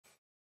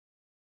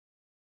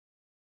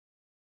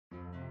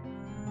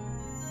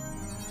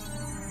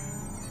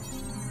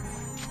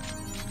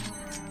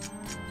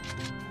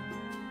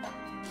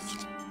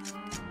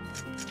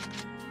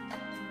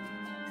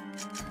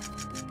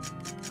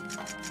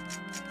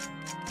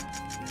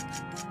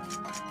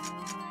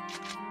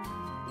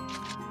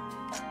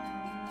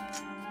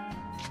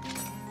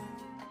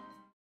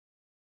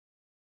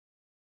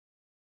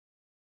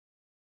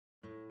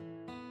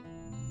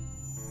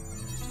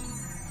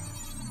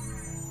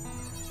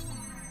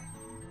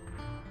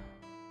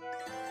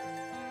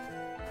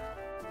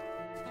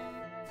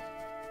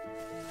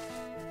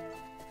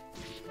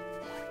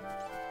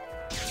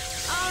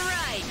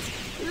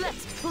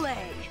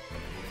play!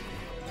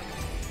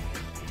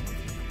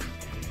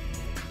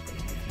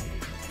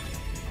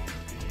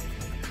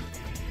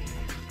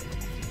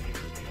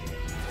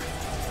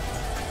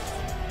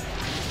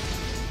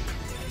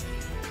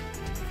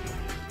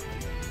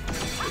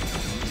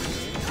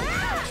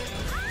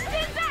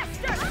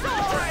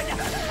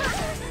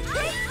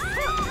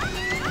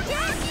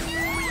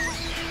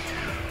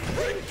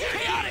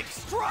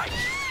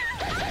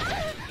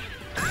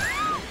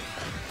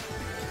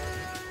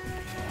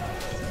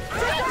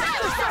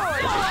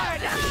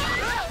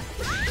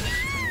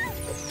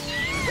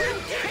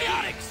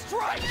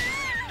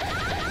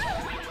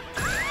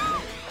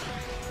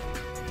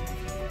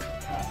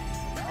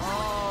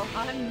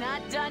 I'm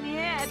not done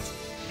yet.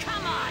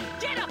 Come on,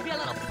 get up, you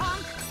little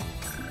punk!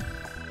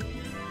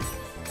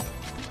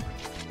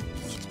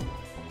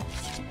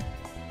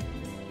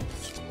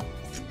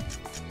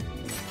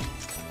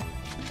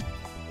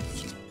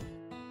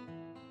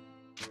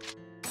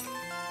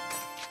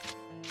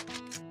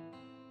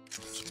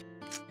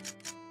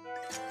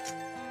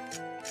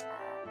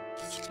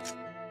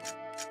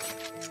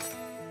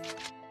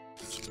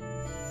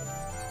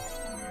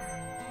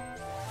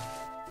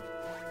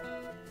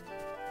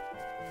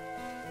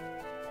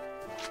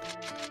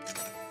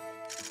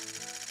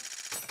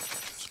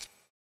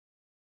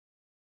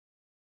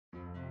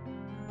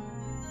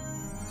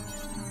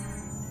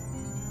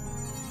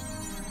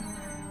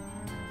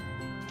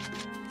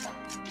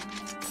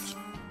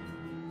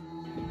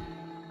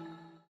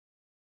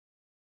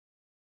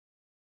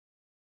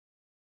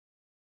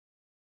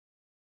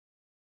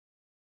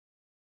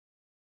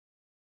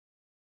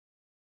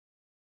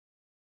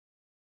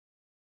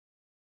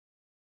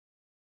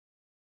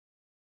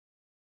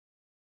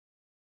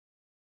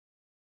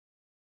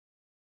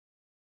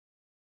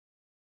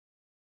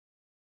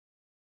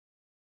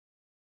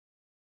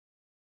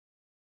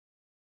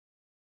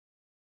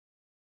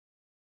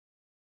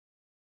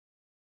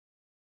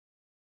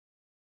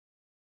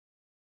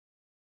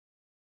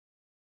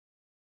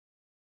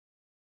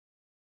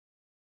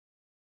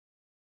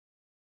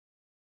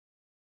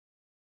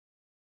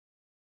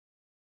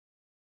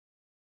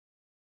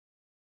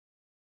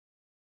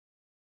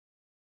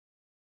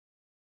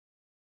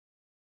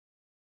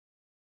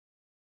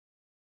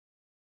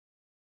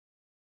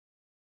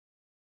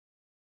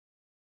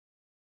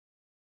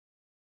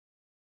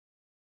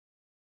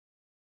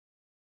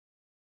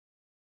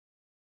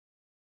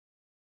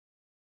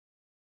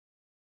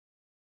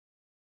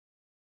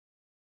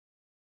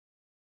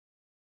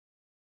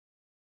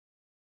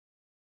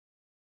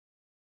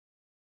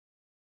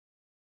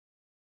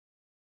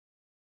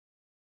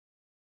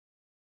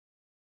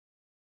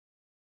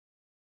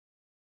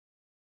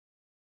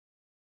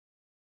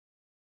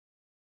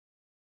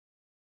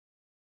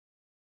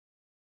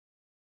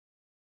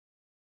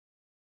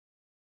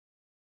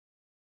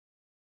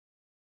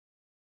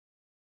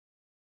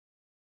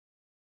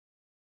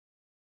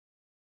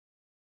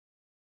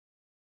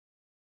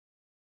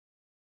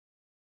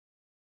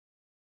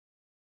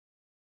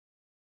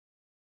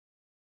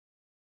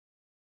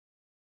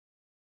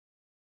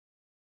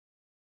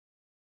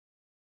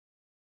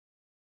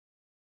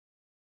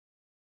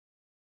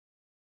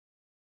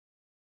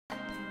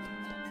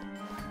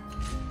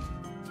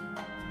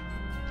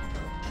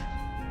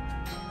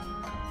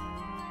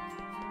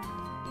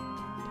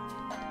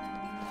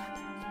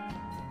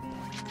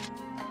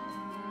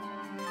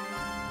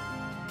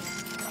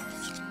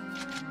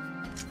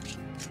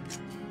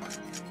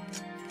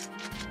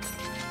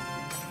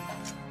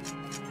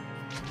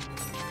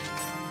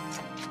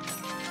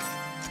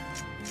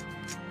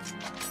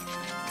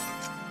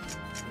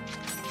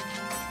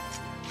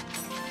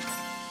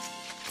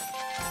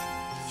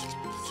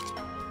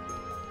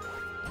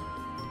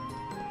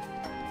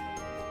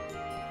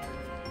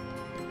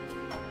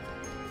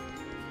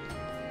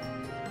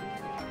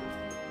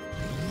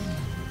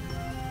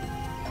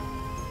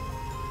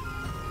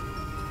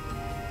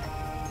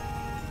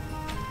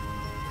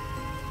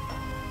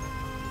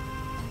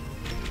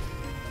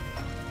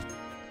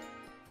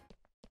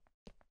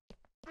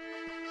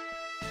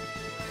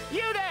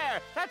 You there!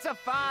 That's a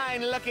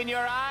fine look in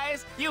your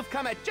eyes. You've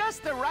come at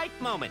just the right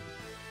moment.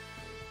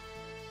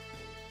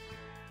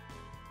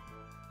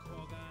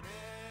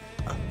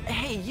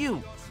 Hey,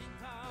 you!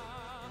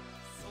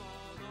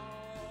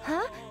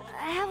 Huh?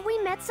 Have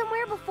we met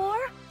somewhere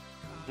before?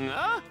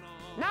 Huh?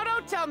 Now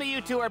don't tell me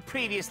you two are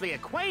previously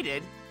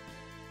acquainted.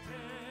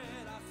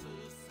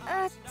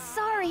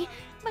 Sorry,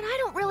 but I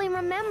don't really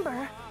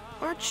remember.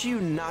 Aren't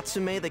you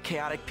Natsume the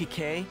Chaotic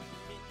PK?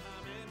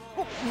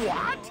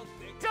 What?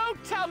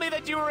 Don't tell me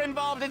that you were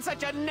involved in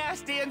such a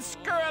nasty and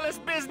scurrilous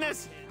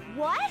business!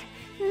 What?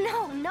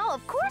 No,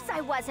 of course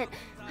I wasn't.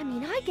 I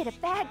mean, I get a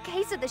bad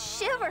case of the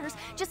shivers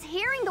just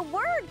hearing the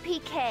word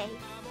PK.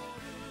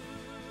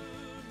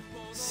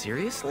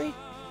 Seriously?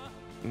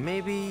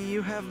 Maybe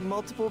you have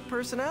multiple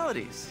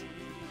personalities?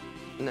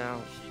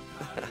 No,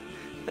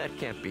 that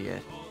can't be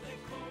it.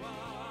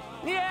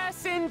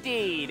 Yes,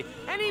 indeed.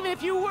 And even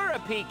if you were a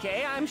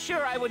PK, I'm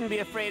sure I wouldn't be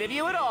afraid of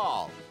you at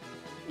all.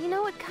 You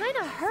know, it kind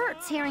of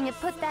hurts hearing it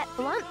put that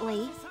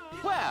bluntly.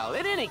 Well,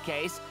 in any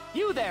case,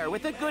 you there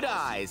with the good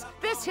eyes.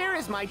 This here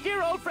is my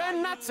dear old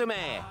friend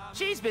Natsume.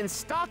 She's been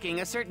stalking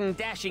a certain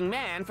dashing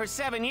man for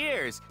 7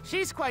 years.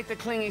 She's quite the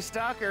clingy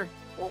stalker.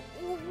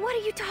 What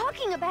are you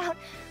talking about?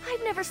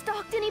 I've never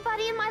stalked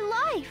anybody in my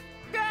life.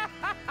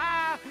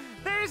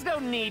 There's no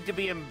need to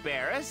be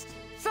embarrassed.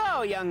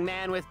 So, young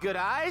man with good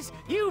eyes,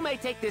 you may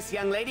take this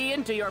young lady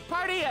into your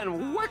party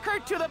and work her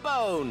to the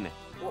bone.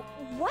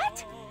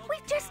 What?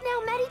 We've just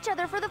now met each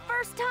other for the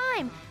first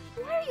time.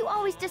 Why are you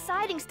always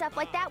deciding stuff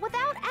like that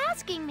without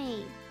asking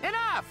me?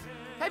 Enough!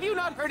 Have you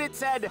not heard it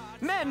said,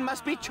 men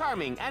must be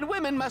charming and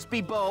women must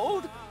be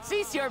bold?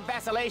 Cease your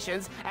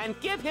vacillations and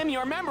give him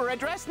your member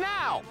address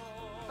now!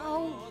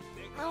 Oh,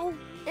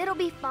 it'll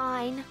be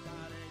fine.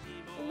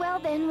 Well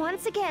then,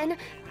 once again,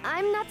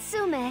 I'm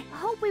Natsume.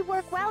 Hope we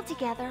work well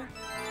together.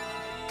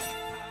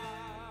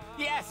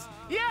 Yes,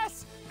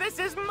 yes! This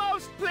is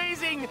most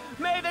pleasing!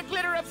 May the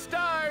glitter of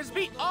stars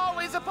be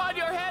always upon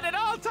your head at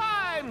all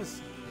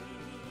times!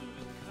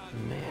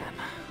 Man,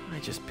 I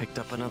just picked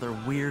up another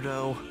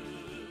weirdo.